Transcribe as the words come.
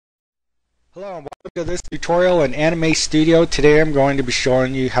Hello and welcome to this tutorial in Anime Studio. Today I'm going to be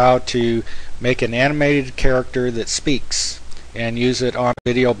showing you how to make an animated character that speaks and use it on a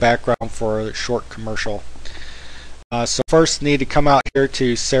video background for a short commercial. So first need to come out here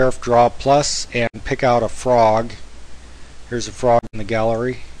to Serif Draw Plus and pick out a frog. Here's a frog in the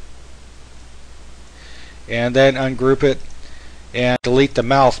gallery. And then ungroup it and delete the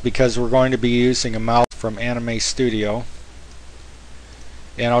mouth because we're going to be using a mouth from Anime Studio.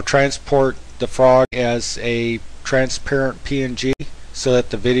 And I'll transport the frog as a transparent PNG so that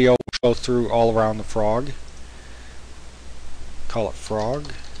the video will show through all around the frog. Call it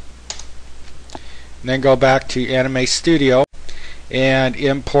frog. And then go back to Anime Studio and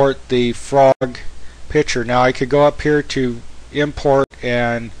import the frog picture. Now I could go up here to import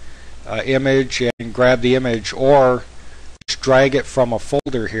an image and grab the image, or just drag it from a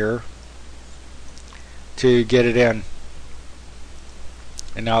folder here to get it in.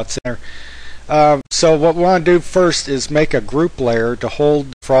 And now it's in there. So what we want to do first is make a group layer to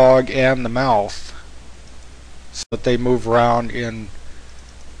hold the frog and the mouth so that they move around in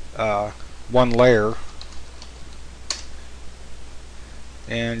one layer.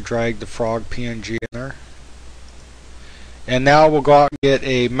 And drag the frog PNG in there. And now we'll go out and get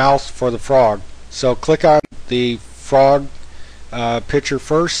a mouth for the frog. So click on the frog picture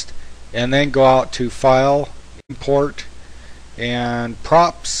first, and then go out to File, Import, and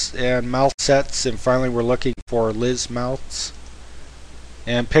Props, and Mouth Sets, and finally we're looking for Liz Mouths.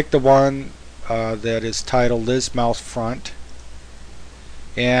 And pick the one that is titled Liz Mouth Front.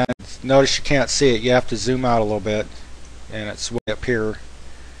 And notice you can't see it, you have to zoom out a little bit, and it's way up here.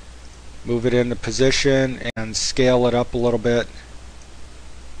 Move it into position and scale it up a little bit.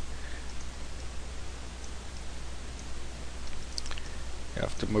 You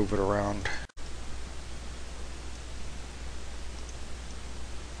have to move it around.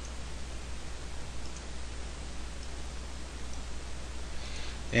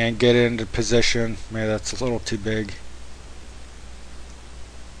 And get it into position. Maybe that's a little too big.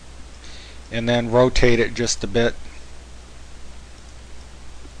 And then rotate it just a bit.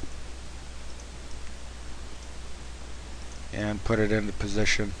 And put it into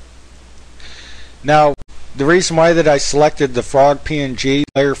position. Now, the reason why that I selected the frog PNG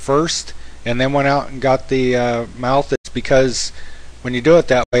layer first and then went out and got the mouth is because when you do it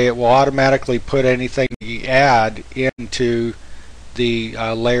that way, it will automatically put anything you add into the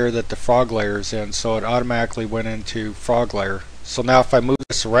layer that the frog layer is in. So it automatically went into frog layer. So now if I move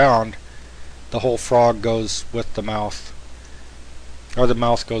this around, the whole frog goes with the mouth, or the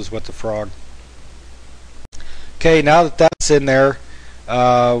mouth goes with the frog. Okay, now that that's in there,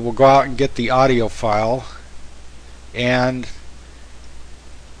 we'll go out and get the audio file and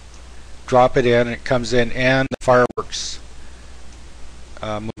drop it in. It comes in, and the fireworks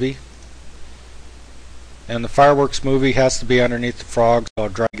movie. And the fireworks movie has to be underneath the frog, so I'll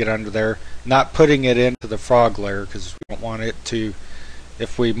drag it under there. Not putting it into the frog layer because we don't want it to,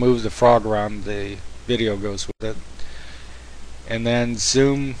 if we move the frog around, the video goes with it. And then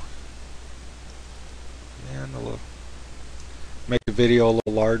zoom and make the video a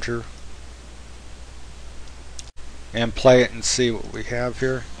little larger. And play it and see what we have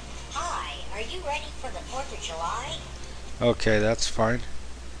here. Hi, are you ready for the 4th of July? Okay, that's fine.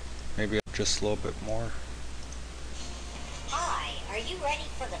 Maybe just a little bit more. Hi, are you ready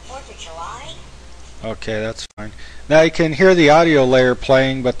for the 4th of July? Okay, that's fine. Now you can hear the audio layer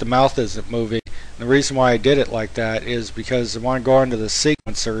playing, but the mouth isn't moving. And the reason why I did it like that is because I want to go into the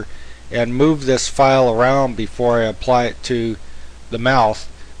sequencer and move this file around before I apply it to the mouth,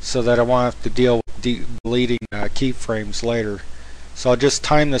 so that I won't have to deal with deleting keyframes later. So I'll just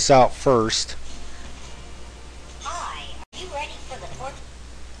time this out first. Hi, are you ready for the 4th?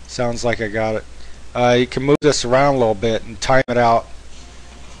 Sounds like I got it. You can move this around a little bit and time it out.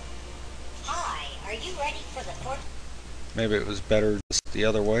 Hi, are you ready for the 4th? Maybe it was better just the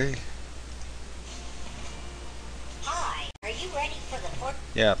other way. Hi, are you ready for the 4th?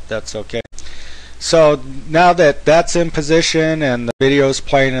 Yeah, that's okay. So now that that's in position and the video's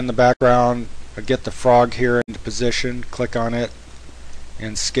playing in the background, I get the frog here into position, click on it,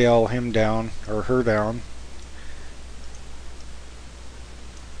 and scale him down, or her down.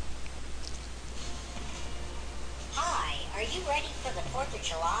 Hi, are you ready for the 4th of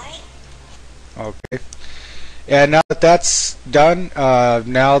July? Okay. And now that that's done,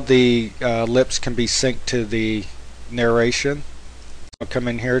 now the lips can be synced to the narration. I'll come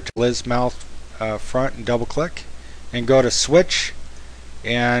in here to Liz Mouth Front and double click and go to Switch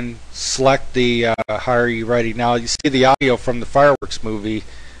and select the How Are You Ready. Now you see the audio from the fireworks movie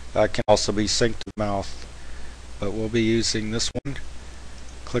can also be synced to the mouth, but we'll be using this one.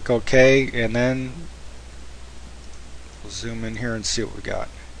 Click OK, and then we'll zoom in here and see what we got.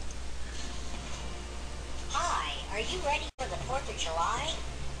 Hi, are you ready for the 4th of July?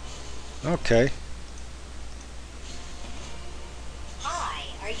 Okay. Hi,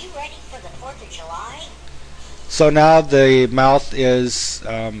 are you ready for the 4th of July? So now the mouth is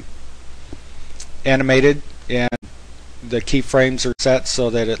animated and the keyframes are set so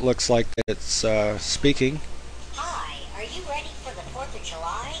that it looks like it's speaking. Hi, are you ready for the 4th of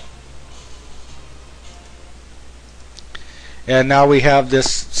July? And now we have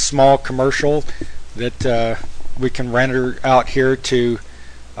this small commercial that we can render out here to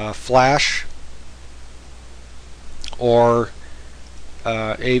Flash or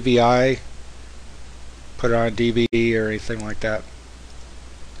AVI, put it on a DVD or anything like that,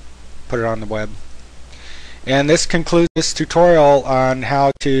 put it on the web. And this concludes this tutorial on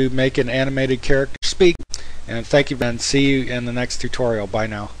how to make an animated character speak. And thank you, and see you in the next tutorial. Bye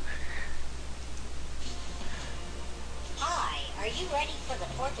now. Hi, are you ready for the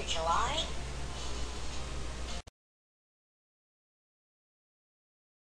 4th of July?